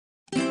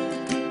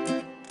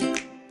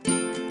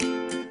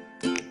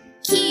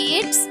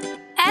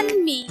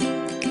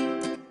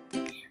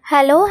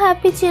Hello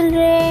happy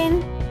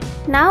children.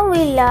 Now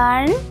we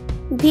learn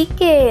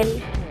vehicle.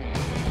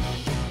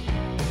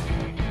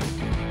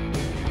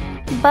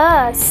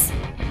 Bus,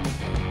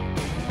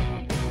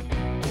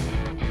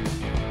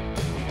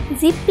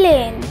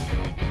 zipline,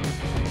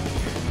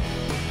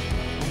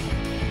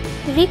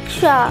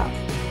 rickshaw,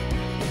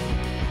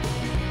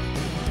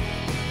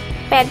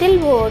 paddle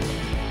boat,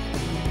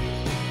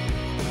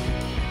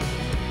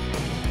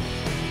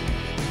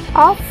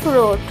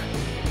 off-road,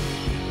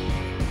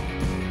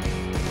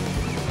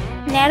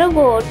 narrow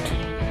boat,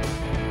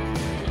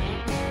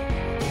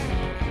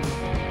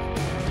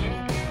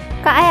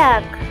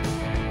 kayak,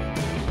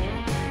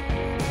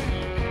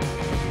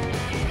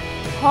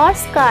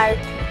 horse cart,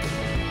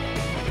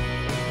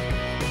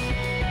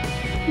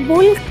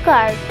 bull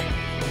cart,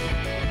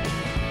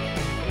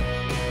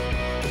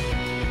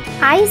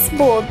 ice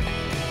boat,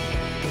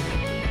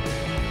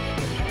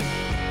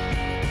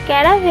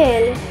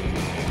 caravel,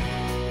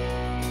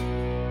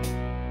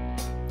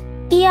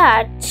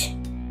 yacht,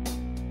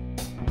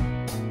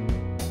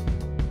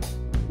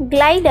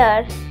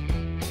 glider,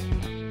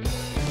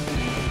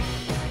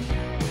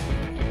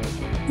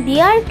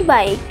 dirt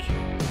bike,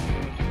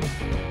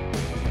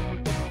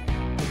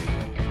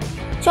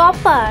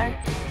 chopper,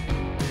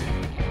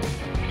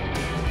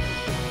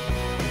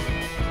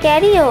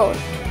 chariot,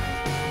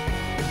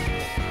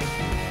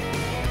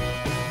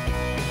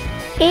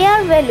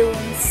 air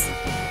balloons,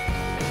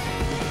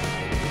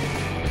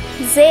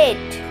 jet,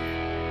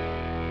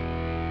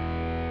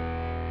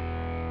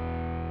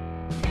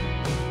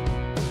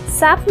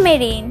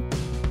 submarine,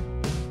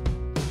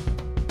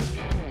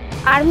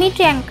 army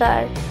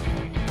tanker,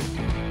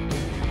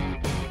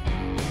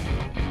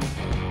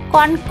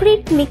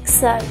 concrete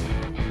mixer,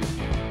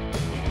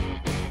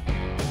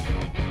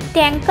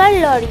 tanker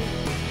lorry,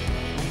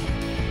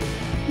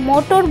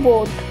 motor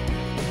boat,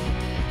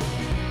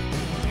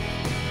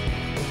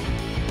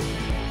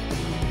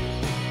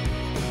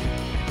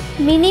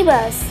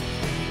 minibus,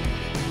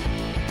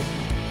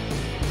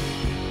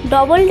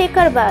 double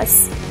decker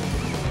bus,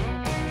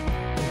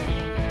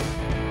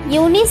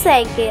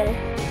 unicycle,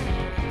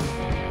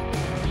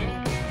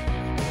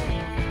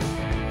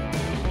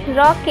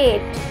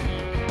 rocket,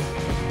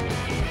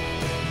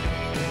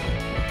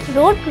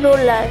 road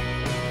roller,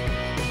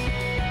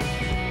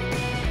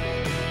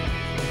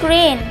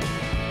 crane,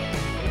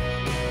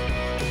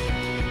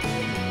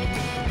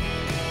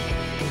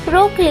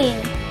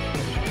 proclaim,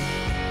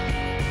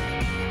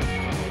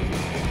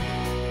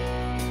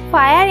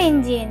 fire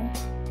engine,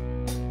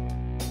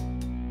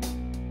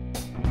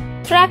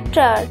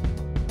 tractor,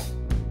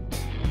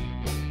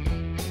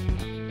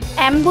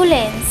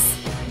 ambulance,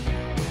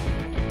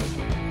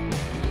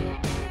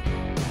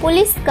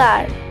 police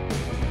car,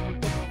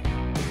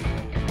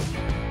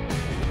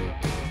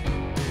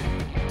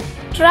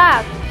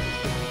 truck,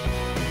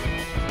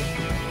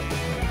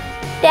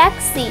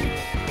 taxi,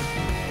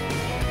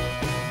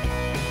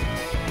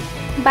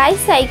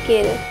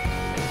 bicycle,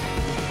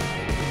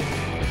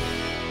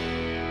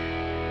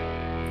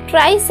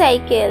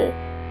 tricycle,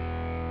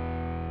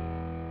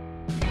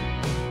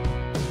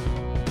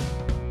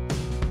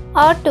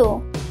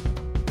 auto,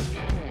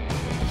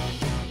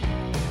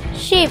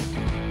 ship,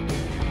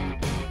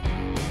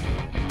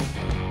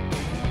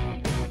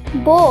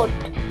 boat,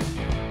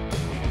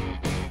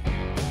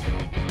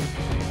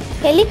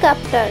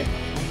 helicopter,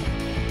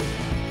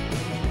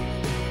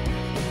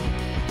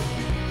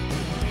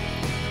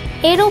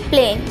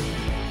 aeroplane,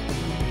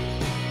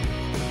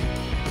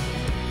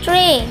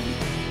 train,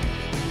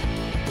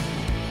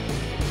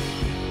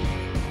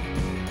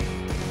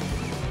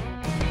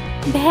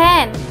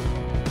 van,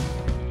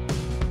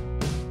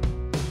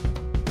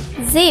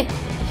 jeep,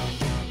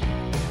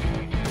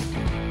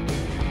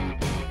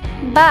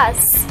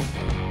 bus,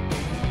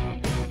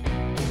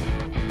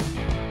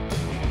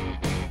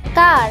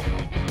 car,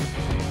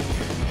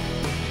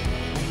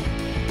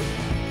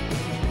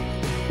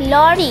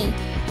 lorry,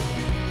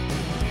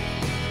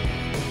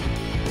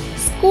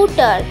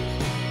 scooter,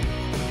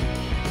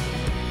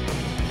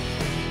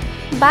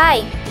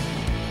 bike.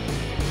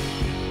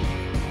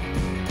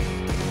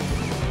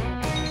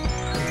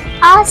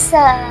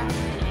 Awesome!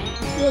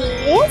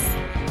 Please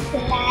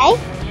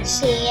like,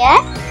 share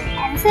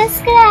and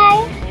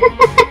subscribe.